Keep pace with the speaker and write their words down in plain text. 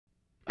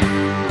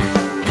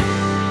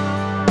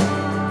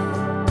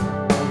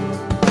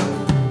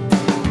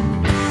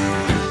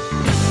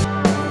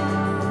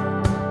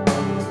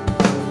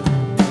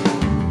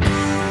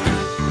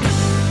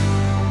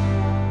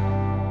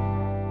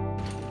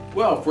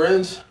Hello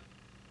friends,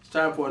 it's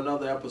time for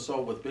another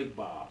episode with Big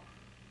Bob.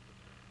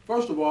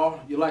 First of all,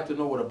 you'd like to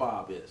know what a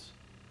Bob is.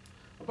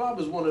 A Bob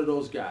is one of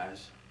those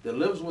guys that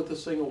lives with a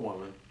single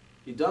woman,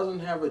 he doesn't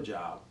have a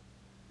job,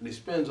 and he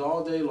spends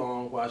all day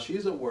long while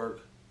she's at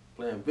work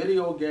playing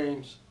video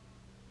games,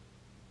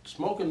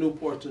 smoking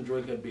Newports and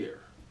drinking beer.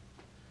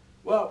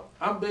 Well,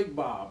 I'm Big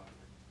Bob,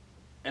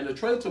 and the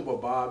traits of a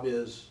Bob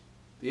is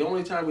the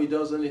only time he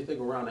does anything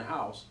around the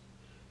house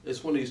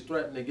is when he's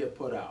threatened to get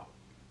put out.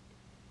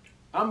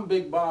 I'm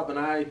Big Bob, and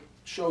I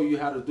show you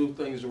how to do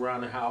things around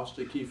the house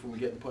to keep from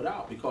getting put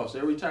out, because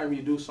every time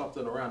you do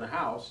something around the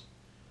house,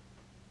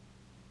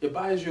 it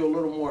buys you a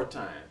little more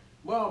time.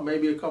 Well,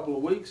 maybe a couple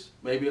of weeks,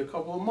 maybe a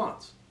couple of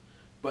months.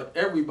 But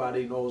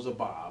everybody knows a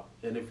Bob,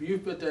 and if you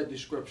fit that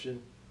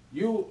description,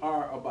 you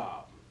are a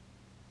Bob.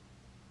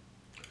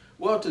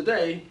 Well,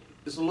 today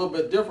it's a little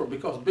bit different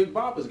because Big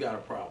Bob has got a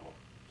problem.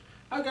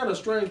 I got a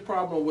strange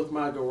problem with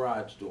my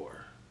garage door.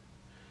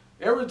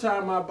 Every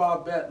time my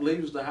Bobette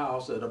leaves the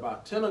house at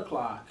about 10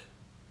 o'clock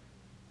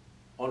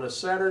on a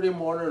Saturday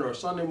morning or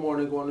Sunday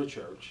morning going to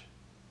church,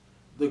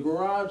 the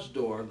garage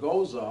door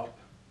goes up,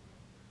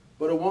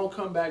 but it won't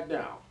come back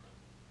down.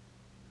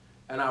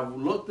 And I've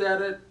looked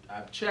at it,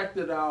 I've checked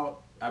it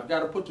out, I've got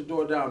to put the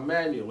door down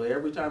manually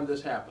every time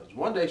this happens.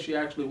 One day she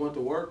actually went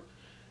to work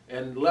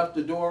and left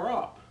the door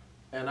up,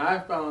 and I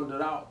found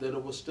it out that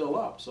it was still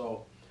up,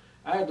 so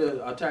I had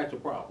to attack the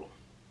problem.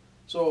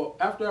 So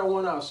after I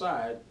went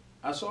outside,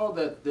 I saw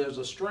that there's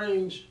a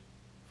strange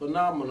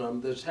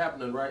phenomenon that's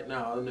happening right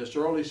now in this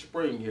early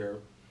spring here.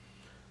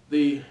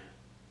 The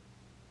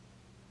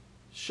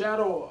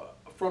shadow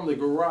from the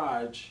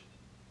garage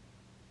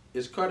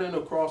is cutting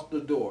across the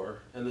door,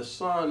 and the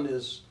sun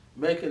is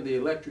making the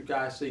electric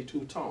eye see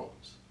two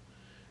tones.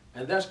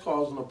 And that's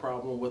causing a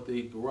problem with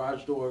the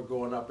garage door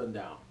going up and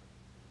down.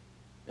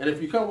 And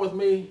if you come with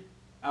me,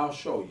 I'll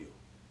show you.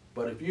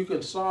 But if you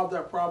can solve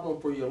that problem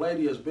for your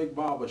lady, as Big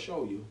Bob will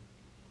show you,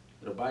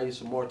 it'll buy you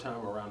some more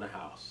time around the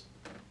house.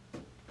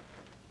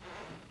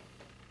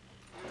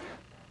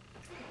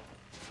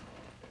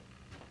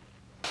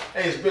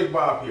 Hey, it's Big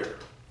Bob here.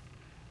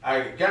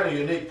 I got a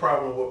unique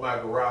problem with my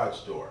garage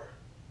door.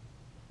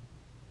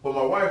 When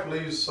my wife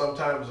leaves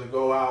sometimes to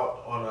go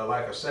out on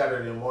like a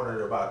Saturday morning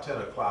at about 10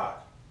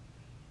 o'clock,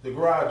 the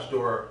garage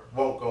door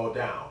won't go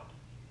down.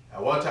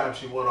 At one time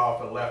she went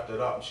off and left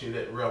it up and she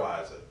didn't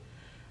realize it.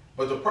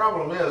 But the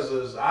problem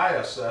is I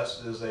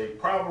assessed, is a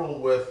problem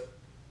with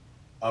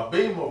a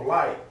beam of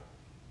light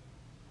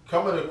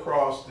coming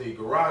across the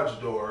garage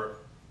door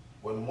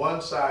when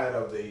one side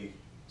of the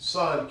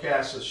sun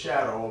casts a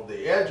shadow on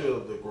the edge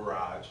of the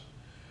garage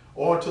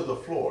onto the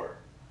floor.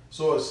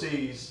 So it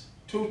sees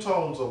two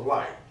tones of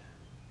light,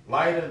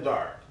 light and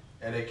dark,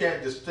 and it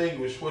can't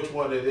distinguish which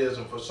one it is,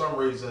 and for some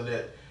reason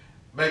it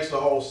makes the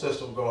whole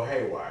system go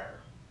haywire.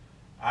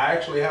 I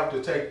actually have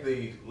to take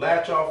the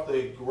latch off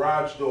the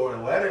garage door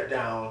and let it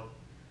down,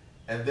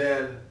 and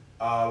then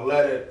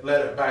let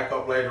it back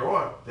up later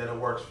on, then it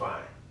works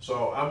fine.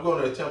 So I'm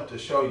going to attempt to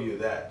show you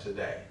that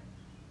today.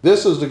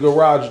 This is the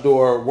garage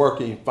door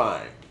working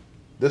fine.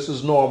 This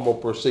is normal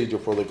procedure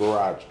for the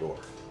garage door.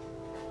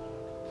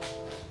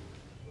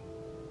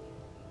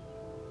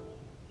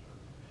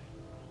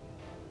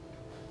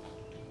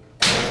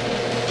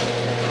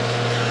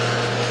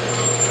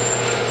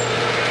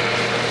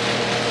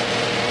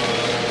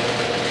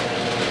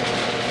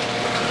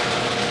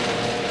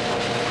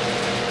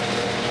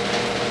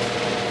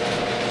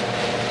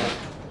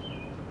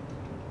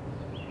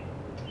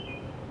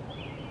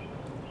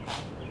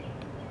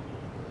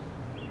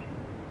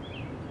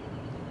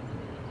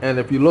 And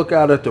if you look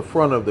out at the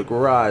front of the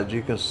garage,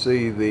 you can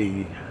see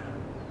the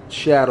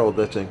shadow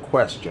that's in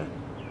question.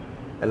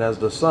 And as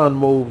the sun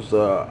moves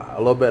a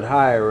little bit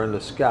higher in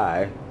the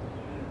sky,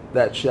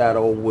 that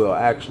shadow will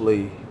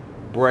actually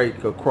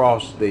break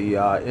across the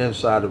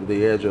inside of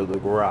the edge of the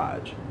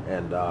garage.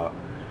 And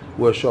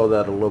we'll show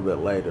that a little bit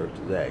later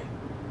today.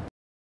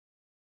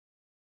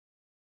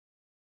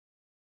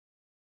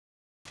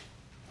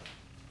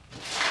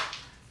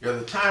 Yeah,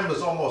 the time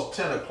is almost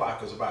 10 o'clock.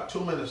 It's about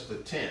 2 minutes to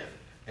 10.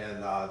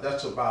 And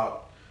that's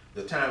about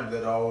the time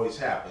that always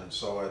happens.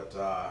 So at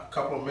a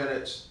couple of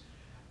minutes,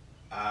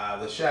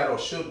 the shadow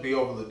should be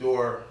over the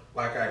door.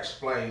 Like I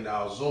explained,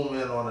 I'll zoom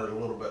in on it a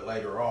little bit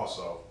later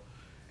also,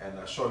 and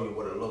I'll show you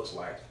what it looks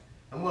like.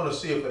 I'm going to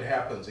see if it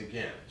happens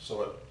again.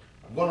 So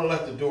I'm going to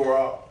let the door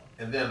up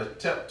and then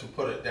attempt to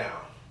put it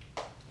down.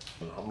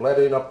 I'm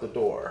letting up the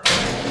door.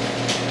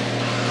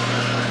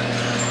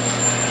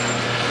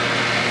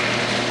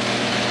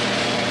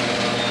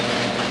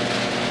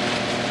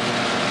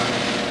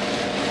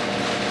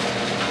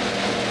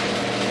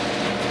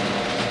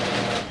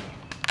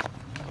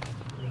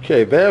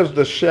 Okay, there's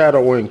the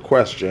shadow in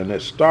question.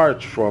 It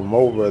starts from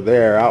over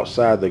there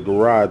outside the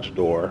garage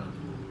door,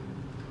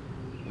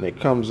 and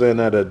it comes in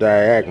at a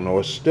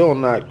diagonal. It's still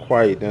not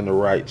quite in the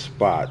right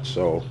spot,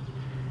 so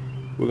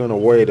we're going to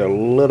wait a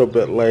little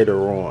bit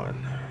later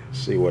on,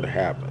 see what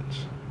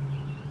happens.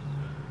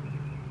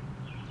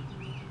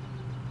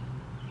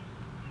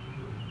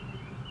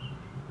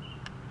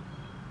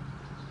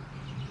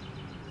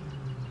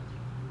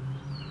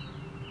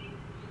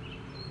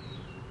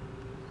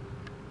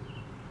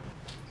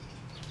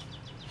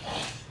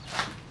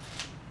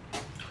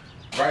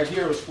 right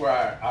here is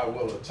where I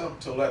will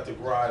attempt to let the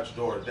garage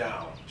door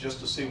down, just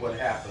to see what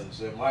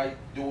happens. It might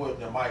do it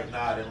and it might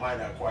not. It might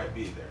not quite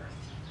be there.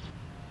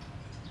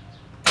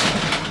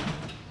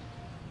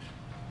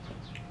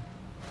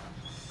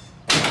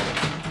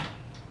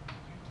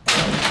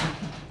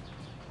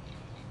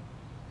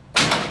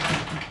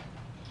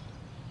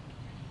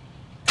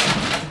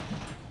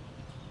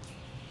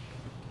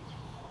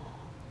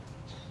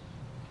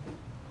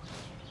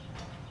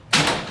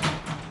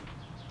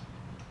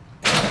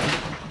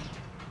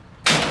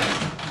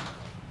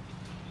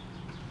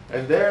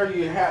 And there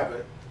you have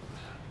it.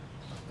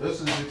 This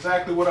is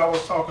exactly what I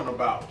was talking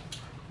about.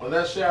 When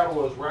that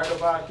shadow is right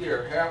about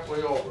here,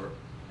 halfway over,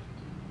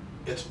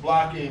 it's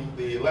blocking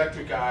the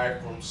electric eye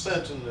from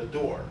sensing the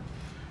door.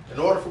 In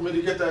order for me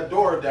to get that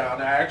door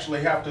down, I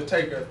actually have to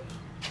take it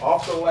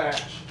off the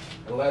latch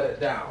and let it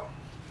down.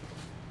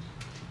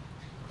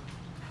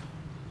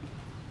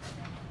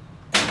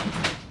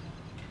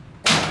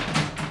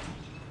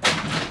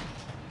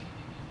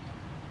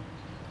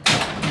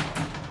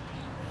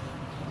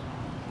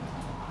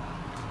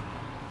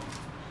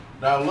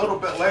 Now a little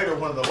bit later,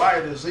 when the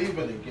light is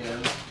even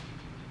again,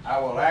 I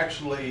will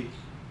actually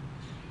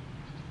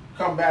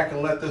come back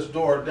and let this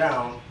door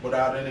down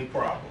without any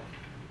problem.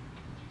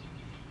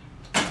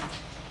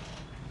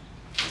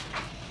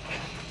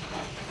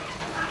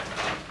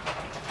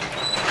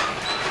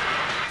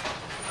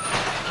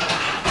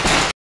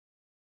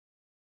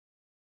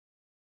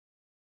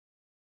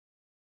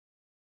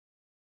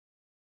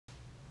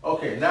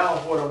 Okay, now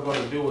what I'm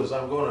going to do is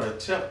I'm going to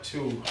attempt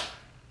to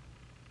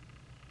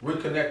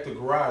reconnect the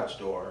garage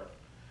door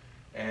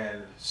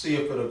and see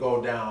if it'll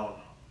go down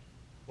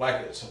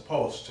like it's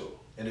supposed to.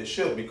 And it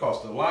should,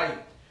 because the light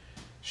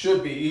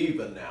should be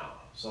even now.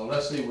 So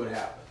let's see what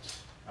happens.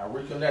 I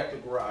reconnect the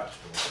garage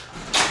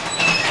door.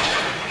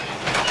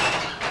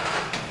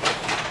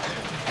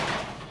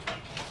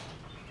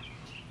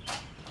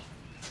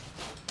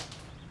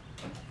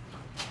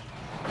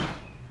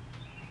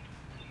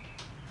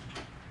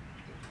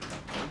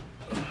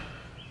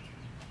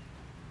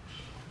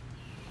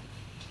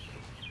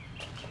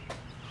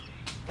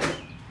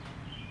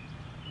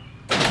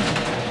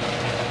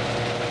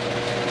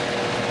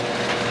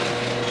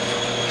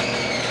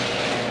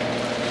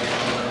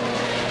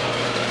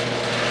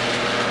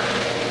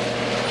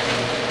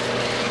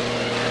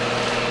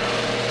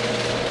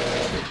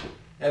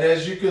 And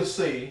as you can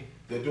see,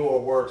 the door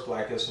works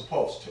like it's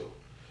supposed to.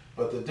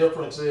 But the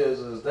difference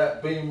is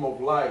that beam of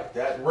light,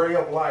 that ray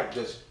of light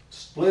that's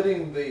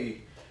splitting the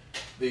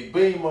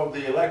beam of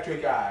the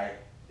electric eye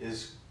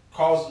is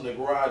causing the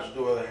garage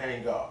door to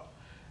hang up.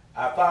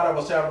 I thought I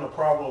was having a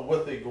problem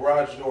with the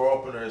garage door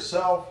opener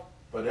itself,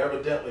 but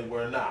evidently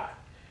we're not.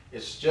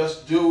 It's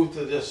just due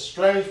to this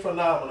strange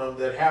phenomenon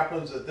that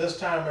happens at this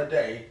time of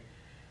day,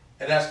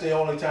 and that's the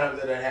only time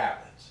that it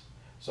happens.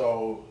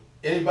 So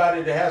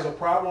anybody that has a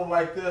problem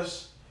like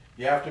this,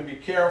 you have to be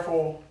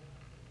careful.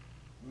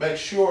 Make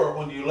sure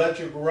when you let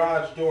your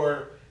garage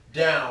door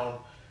down,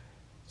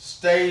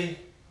 stay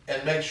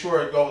and make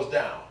sure it goes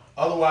down.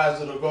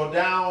 Otherwise, it'll go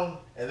down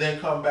and then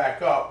come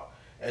back up,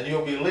 and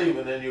you'll be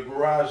leaving and your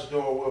garage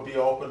door will be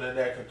open, and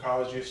that could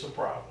cause you some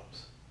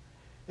problems.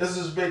 This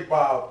is Big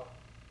Bob.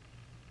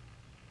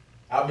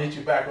 I'll meet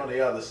you back on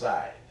the other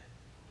side.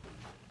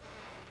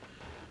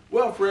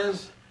 Well,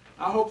 friends,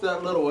 I hope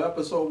that little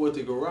episode with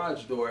the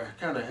garage door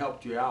kind of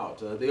helped you out.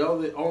 The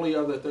only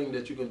other thing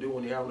that you can do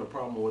when you're having a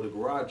problem with a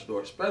garage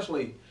door,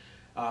 especially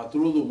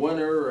through the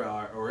winter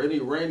or any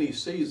rainy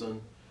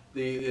season,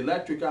 the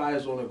electric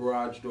eyes on the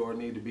garage door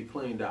need to be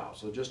cleaned out.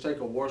 So just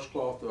take a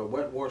washcloth, a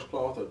wet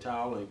washcloth or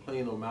towel, and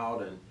clean them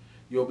out, and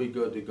you'll be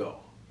good to go.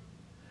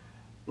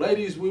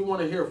 Ladies, we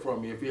want to hear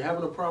from you. If you're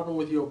having a problem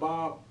with your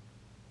Bob,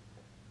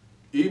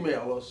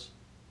 email us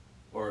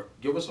or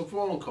give us a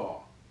phone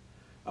call.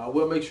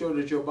 We'll make sure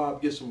that your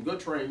Bob gets some good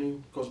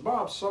training, because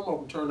Bobs, some of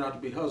them turn out to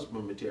be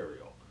husband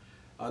material.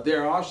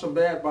 There are some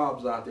bad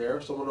Bobs out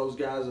there. Some of those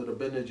guys that have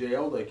been to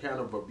jail, they're kind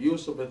of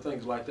abusive and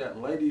things like that.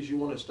 And ladies, you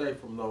want to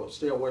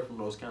stay away from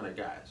those kind of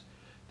guys.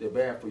 They're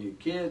bad for your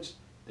kids,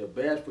 they're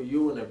bad for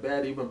you, and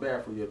they're even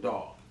bad for your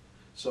dog.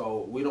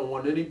 So we don't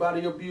want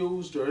anybody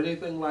abused or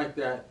anything like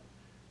that.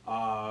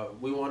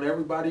 We want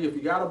everybody, if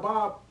you got a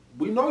Bob,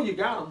 we know you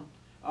got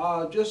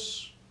them.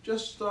 Just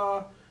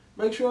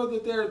make sure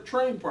that they're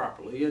trained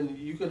properly, and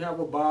you can have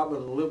a Bob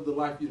and live the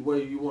life the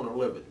way you want to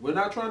live it. We're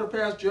not trying to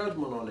pass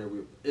judgment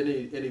on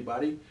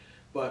anybody,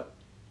 but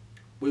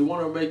we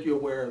want to make you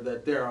aware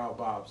that there are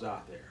Bobs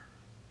out there.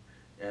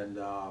 And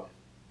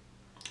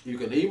you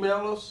can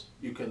email us,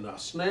 you can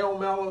snail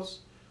mail us,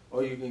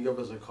 or you can give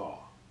us a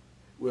call.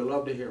 We'd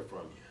love to hear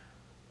from you.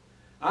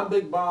 I'm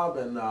Big Bob,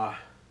 and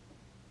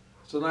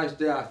it's a nice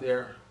day out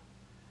there.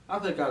 I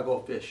think I'll go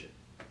fishing.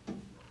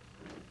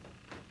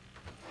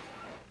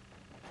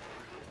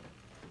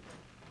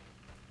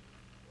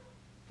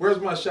 Where's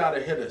my shot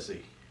of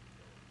Hennessy?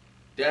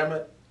 Damn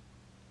it,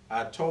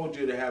 I told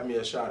you to have me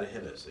a shot of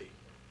Hennessy.